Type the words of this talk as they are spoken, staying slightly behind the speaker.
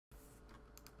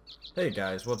Hey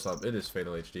guys, what's up? It is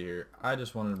Fatal HD here. I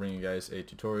just wanted to bring you guys a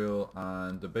tutorial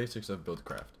on the basics of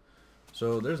Buildcraft.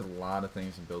 So there's a lot of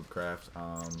things in Buildcraft.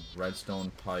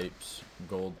 Redstone pipes,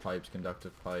 gold pipes,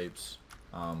 conductive pipes,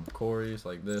 quarries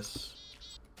like this.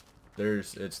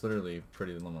 It's literally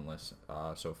pretty limitless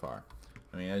so far.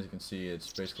 I mean, as you can see,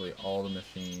 it's basically all the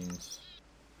machines,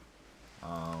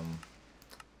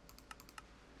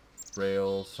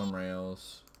 rails, some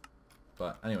rails.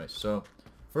 But anyways, so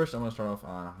first I'm going to start off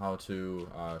on how to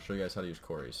show you guys how to use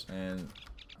Quarrys. And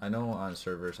I know on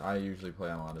servers, I usually play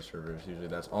on a lot of servers. Usually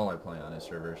that's all I play on is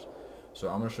servers. So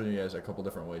I'm going to show you guys a couple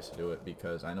different ways to do it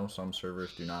because I know some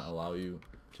servers do not allow you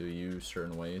to use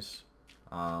certain ways.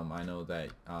 I know that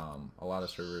a lot of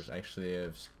servers actually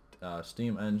have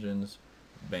Steam engines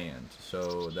banned,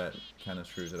 so that kind of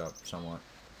screws it up somewhat.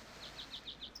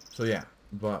 So yeah,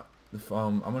 but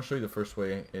I'm going to show you the first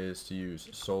way is to use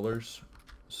solars.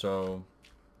 So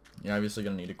you're obviously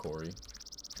going to need a quarry,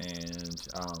 and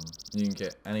you can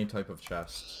get any type of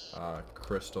chest,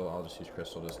 crystal. I'll just use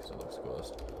crystal just because it looks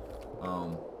coolest,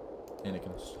 and it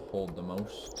can hold the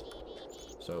most,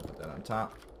 so put that on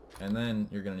top. And then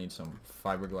you're going to need some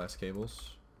fiberglass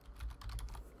cables,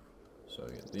 so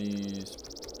get these,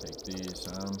 take these.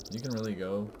 You can really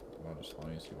go about as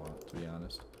long as you want, to be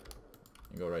honest.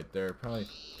 You go right there, probably.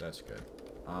 That's good.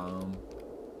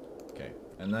 Okay,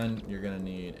 and then you're gonna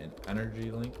need an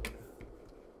energy link.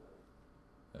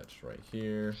 That's right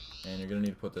here, and you're gonna need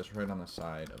to put this right on the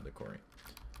side of the quarry.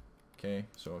 Okay,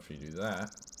 so if you do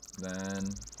that, then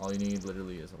all you need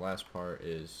literally is the last part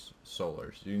is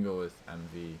solars. You can go with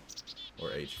MV or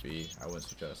HV. I wouldn't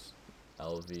suggest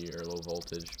LV or low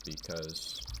voltage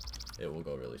because it will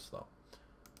go really slow.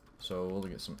 So we'll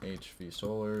get some HV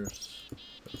solars,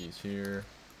 put these here,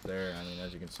 there. I mean,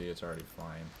 as you can see, it's already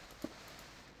flying.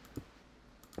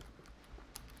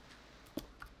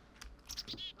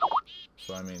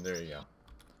 So I mean, there you go.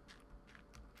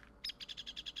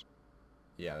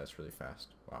 Yeah, that's really fast.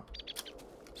 Wow.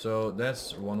 So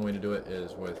that's one way to do it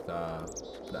is with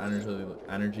the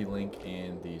energy link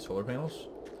and the solar panels.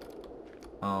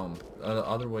 The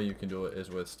other way you can do it is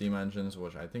with steam engines,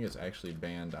 which I think is actually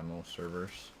banned on most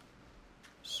servers.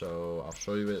 So I'll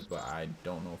show you it, but I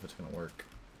don't know if it's gonna work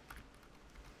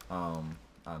on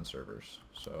servers.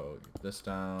 So get this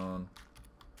down.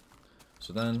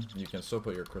 So then you can still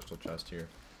put your crystal chest here,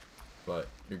 but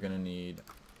you're gonna need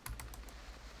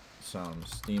some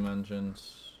steam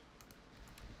engines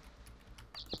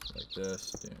like this.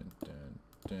 Dun, dun,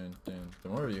 dun, dun. The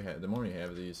more you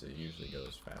have these, it usually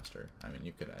goes faster. I mean,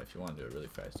 you could, if you want to do it really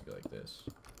fast, you go like this.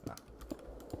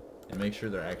 And make sure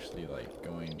they're actually like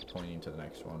pointing to the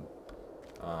next one.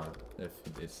 If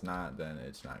it's not, then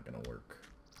it's not gonna work.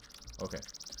 Okay,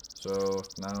 so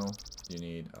now you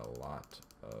need a lot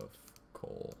of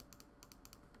coal.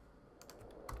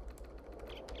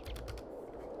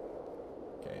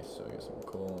 Okay, so get some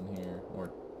coal in here,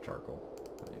 or charcoal.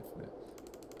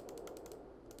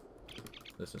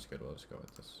 This is good. We'll just go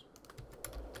with this.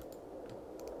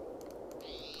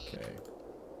 Okay.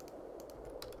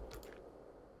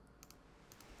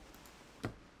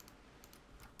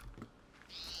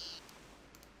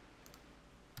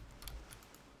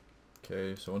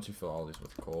 Okay, so once you fill all these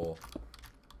with coal,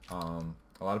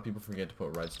 a lot of people forget to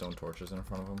put redstone torches in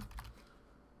front of them.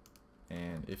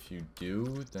 And if you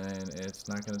do, then it's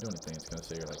not going to do anything. It's going to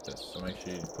sit here like this. So make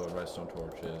sure you put redstone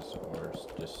torches or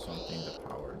just something to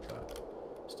power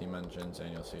the steam engines,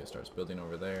 and you'll see it starts building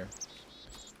over there.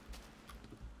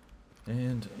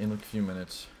 And in a few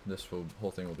minutes,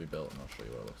 whole thing will be built, and I'll show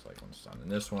you what it looks like when it's done.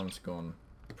 And this one's going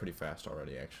pretty fast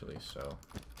already, actually, so...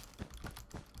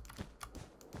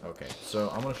 Okay,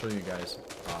 so I'm going to show you guys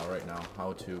right now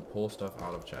how to pull stuff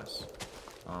out of chests.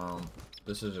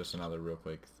 This is just another real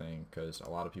quick thing because a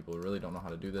lot of people really don't know how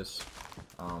to do this,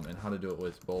 and how to do it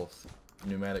with both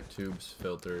pneumatic tubes,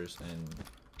 filters, and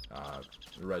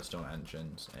redstone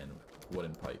engines and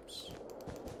wooden pipes.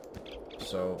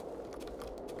 So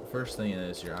first thing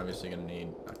is you're obviously going to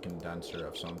need a condenser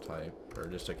of some type, or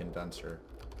just a condenser,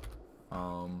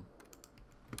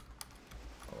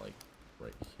 like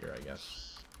right here, I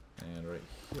guess. And right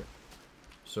here.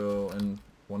 So in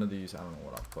one of these, I don't know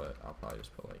what I'll put. I'll probably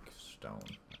just put like stone,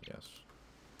 I guess.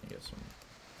 And get some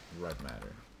red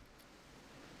matter.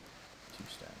 2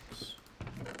 stacks.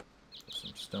 Put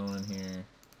some stone in here.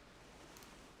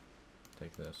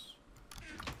 Take this.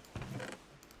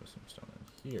 Put some stone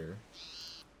in here.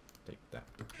 Take that.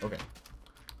 Okay.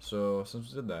 So since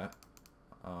we did that,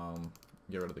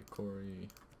 get rid of the quarry.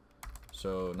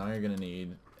 So now you're gonna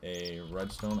need a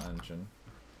redstone engine.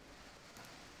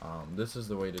 This is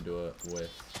the way to do it with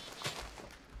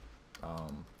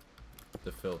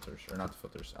the filters, or not the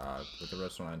filters, with the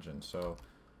redstone engine. So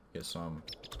get some.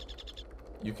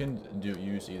 You can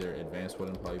use either advanced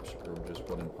wooden pipes or just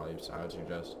wooden pipes. I would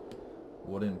suggest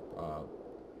wooden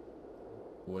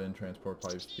transport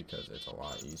pipes because it's a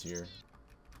lot easier.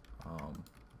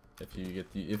 If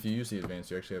you use the advanced,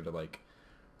 you actually have to like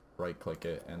right click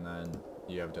it and then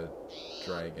you have to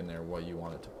drag in there what you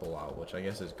want it to pull out, which I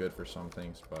guess is good for some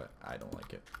things, but I don't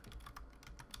like it.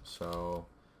 So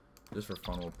just for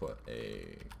fun, we'll put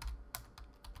a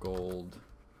gold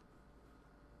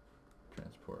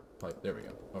transport pipe. There we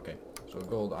go. Okay, so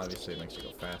gold obviously makes it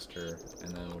go faster,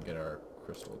 and then we'll get our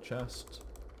crystal chest.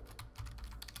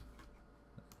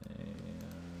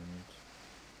 And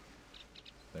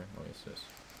there. Oh yes, this.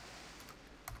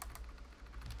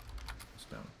 It's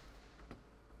down.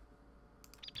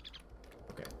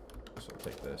 Okay, so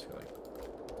take this, go like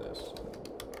this.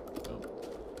 Boom.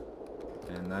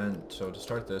 And then, so to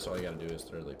start this, all you gotta do is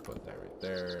literally put that right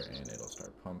there, and it'll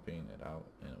start pumping it out,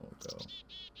 and it will go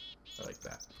like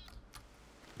that.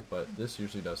 But this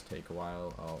usually does take a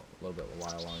while, a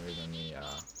while longer than the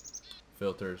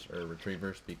filters or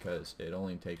retrievers, because it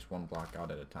only takes one block out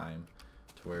at a time,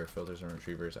 to where filters and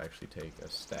retrievers actually take a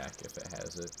stack if it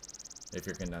has it, if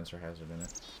your condenser has it in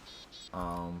it.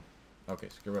 Okay,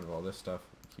 so get rid of all this stuff,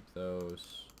 keep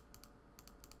those,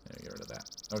 and get rid of that.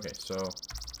 Okay, so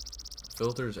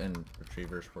filters and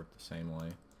retrievers work the same way.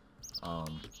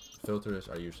 Filters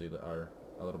are usually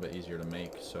a little bit easier to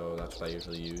make, so that's what I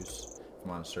usually use if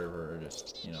I'm on a server or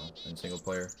just, you know, in single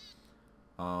player.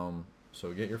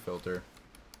 So get your filter,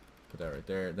 put that right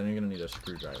there. Then you're gonna need a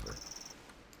screwdriver.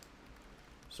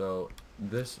 So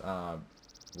this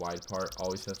wide part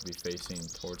always has to be facing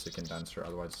towards the condenser,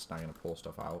 otherwise it's not gonna pull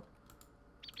stuff out.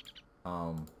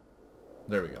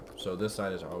 There we go. So this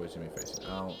side is always gonna be facing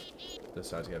out. This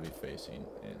side's gotta be facing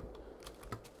in.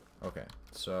 Okay,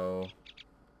 so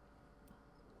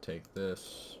take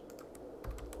this,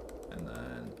 and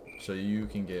then, so you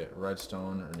can get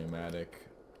redstone or pneumatic,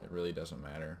 it really doesn't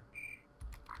matter.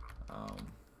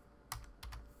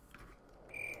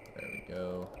 There we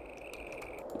go.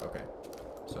 Okay,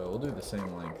 so we'll do the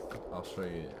same length. I'll show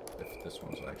you if this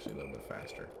one's actually a little bit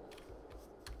faster.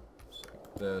 Just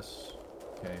like this.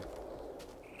 Okay,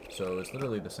 so it's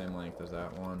literally the same length as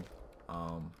that one.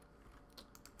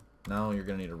 Now you're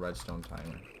gonna need a redstone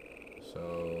timer.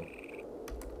 So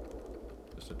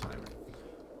just a timer.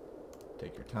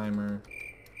 Take your timer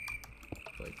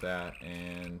like that,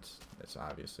 and it's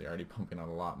obviously already pumping out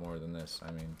a lot more than this.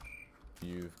 I mean, if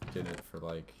you did it for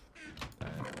like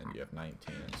that, and you have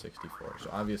 19 and 64, so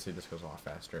obviously this goes a lot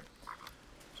faster.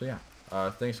 So yeah,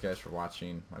 thanks guys for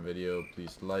watching my video.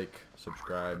 Please like,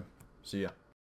 subscribe. See ya.